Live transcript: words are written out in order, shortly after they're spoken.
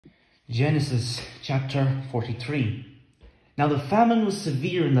Genesis chapter 43. Now the famine was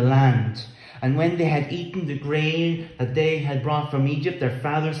severe in the land, and when they had eaten the grain that they had brought from Egypt, their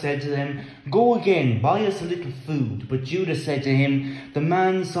father said to them, "Go again, buy us a little food." But Judah said to him, "The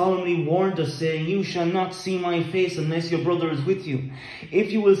man solemnly warned us, saying, 'You shall not see my face unless your brother is with you.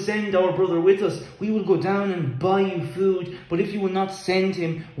 If you will send our brother with us, we will go down and buy you food. But if you will not send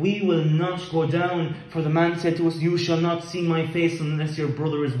him, we will not go down.' For the man said to us, 'You shall not see my face unless your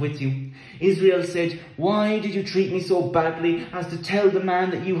brother is with you.' Israel said, 'Why did you treat me so badly as to tell the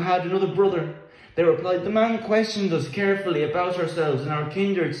man that you had another brother?' They replied, 'The man questioned us carefully about ourselves and our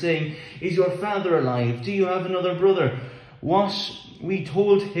kindred, saying, "Is your father alive? Do you have another brother?" What we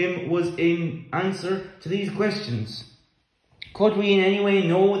told him was in answer to these questions. Could we in any way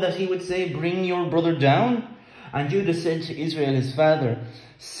know that he would say, "Bring your brother down"?' And Judah said to Israel his father,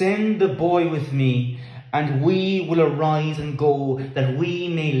 'Send the boy with me, and we will arise and go, that we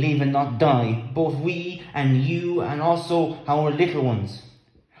may live and not die, both we and you, and also our little ones.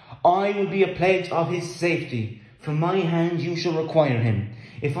 I will be a pledge of his safety. From my hand you shall require him.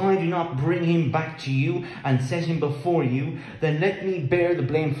 If I do not bring him back to you and set him before you, then let me bear the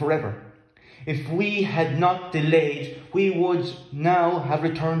blame forever. If we had not delayed, we would now have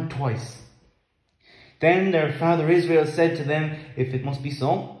returned twice.' Then their father Israel said to them, 'If it must be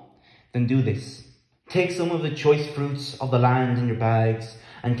so, then do this. Take some of the choice fruits of the land in your bags,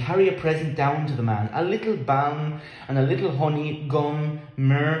 and carry a present down to the man, a little balm and a little honey, gum,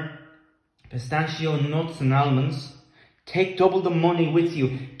 myrrh, pistachio nuts and almonds. Take double the money with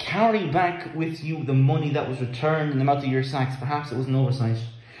you. Carry back with you the money that was returned in the mouth of your sacks. Perhaps it was an oversight.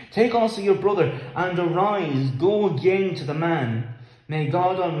 Take also your brother, and arise, go again to the man. May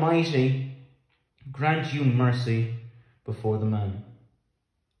God Almighty grant you mercy before the man.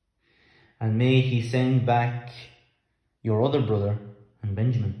 And may he send back your other brother and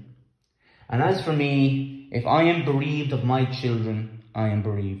Benjamin. And as for me, if I am bereaved of my children, I am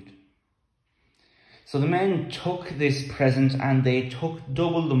bereaved.' So the men took this present, and they took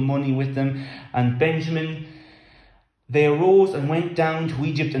double the money with them. And Benjamin, they arose and went down to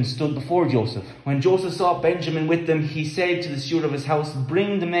Egypt and stood before Joseph. When Joseph saw Benjamin with them, he said to the steward of his house,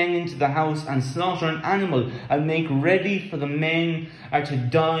 'Bring the men into the house and slaughter an animal and make ready, for the men are to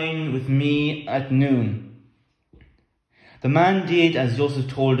dine with me at noon.' The man did as Joseph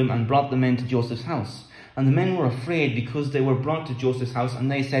told him and brought the men to Joseph's house. And the men were afraid because they were brought to Joseph's house,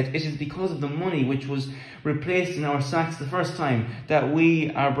 and they said, 'It is because of the money which was replaced in our sacks the first time that we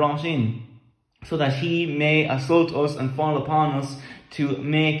are brought in, so that he may assault us and fall upon us to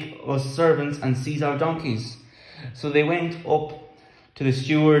make us servants and seize our donkeys.' So they went up to the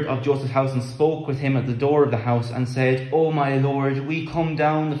steward of Joseph's house and spoke with him at the door of the house and said, 'O my lord, we come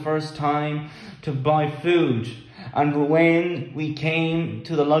down the first time to buy food. And when we came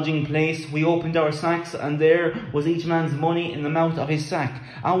to the lodging place, we opened our sacks, and there was each man's money in the mouth of his sack,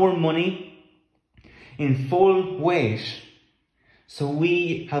 our money in full weight. So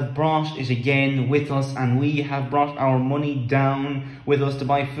we have brought it again with us, and we have brought our money down with us to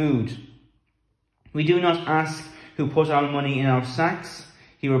buy food. We do not ask who put our money in our sacks.'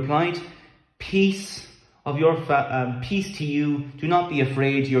 He replied, 'Peace to you. Do not be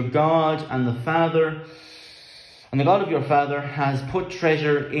afraid. Your God and the God of your father has put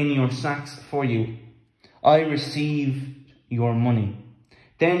treasure in your sacks for you. I receive your money.'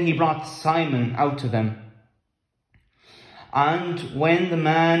 Then he brought Simon out to them. And when the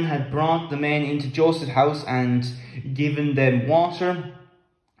man had brought the men into Joseph's house and given them water,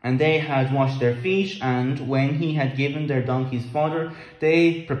 and they had washed their feet, and when he had given their donkeys fodder,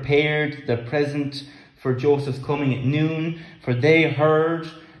 they prepared the present for Joseph's coming at noon, for they heard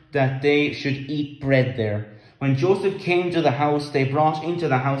that they should eat bread there. When Joseph came to the house, they brought into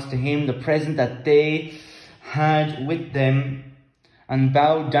the house to him the present that they had with them, and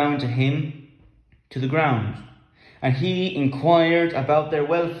bowed down to him to the ground. And he inquired about their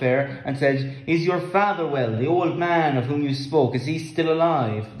welfare and said, 'Is your father well, the old man of whom you spoke? Is he still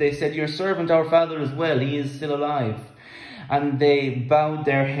alive?' They said, 'Your servant, our father, is well. He is still alive.' And they bowed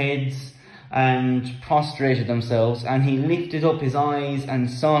their heads and prostrated themselves. And he lifted up his eyes and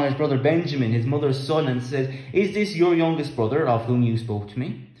saw his brother Benjamin, his mother's son, and said, 'Is this your youngest brother of whom you spoke to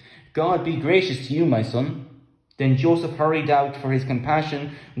me? God be gracious to you, my son.' Then Joseph hurried out, for his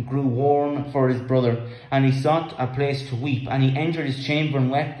compassion grew warm for his brother, and he sought a place to weep. And he entered his chamber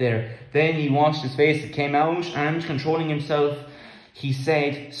and wept there. Then he washed his face and came out, and controlling himself, he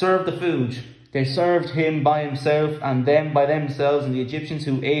said, 'Serve the food.' They served him by himself, and them by themselves, and the Egyptians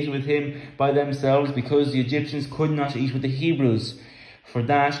who ate with him by themselves, because the Egyptians could not eat with the Hebrews, for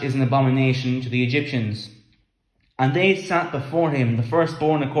that is an abomination to the Egyptians. And they sat before him, the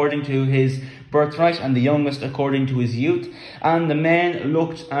firstborn according to his birthright, and the youngest according to his youth. And the men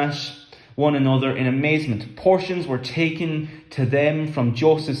looked at one another in amazement. Portions were taken to them from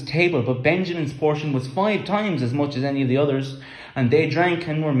Joseph's table, but Benjamin's portion was 5 times as much as any of the others. And they drank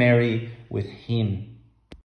and were merry with him.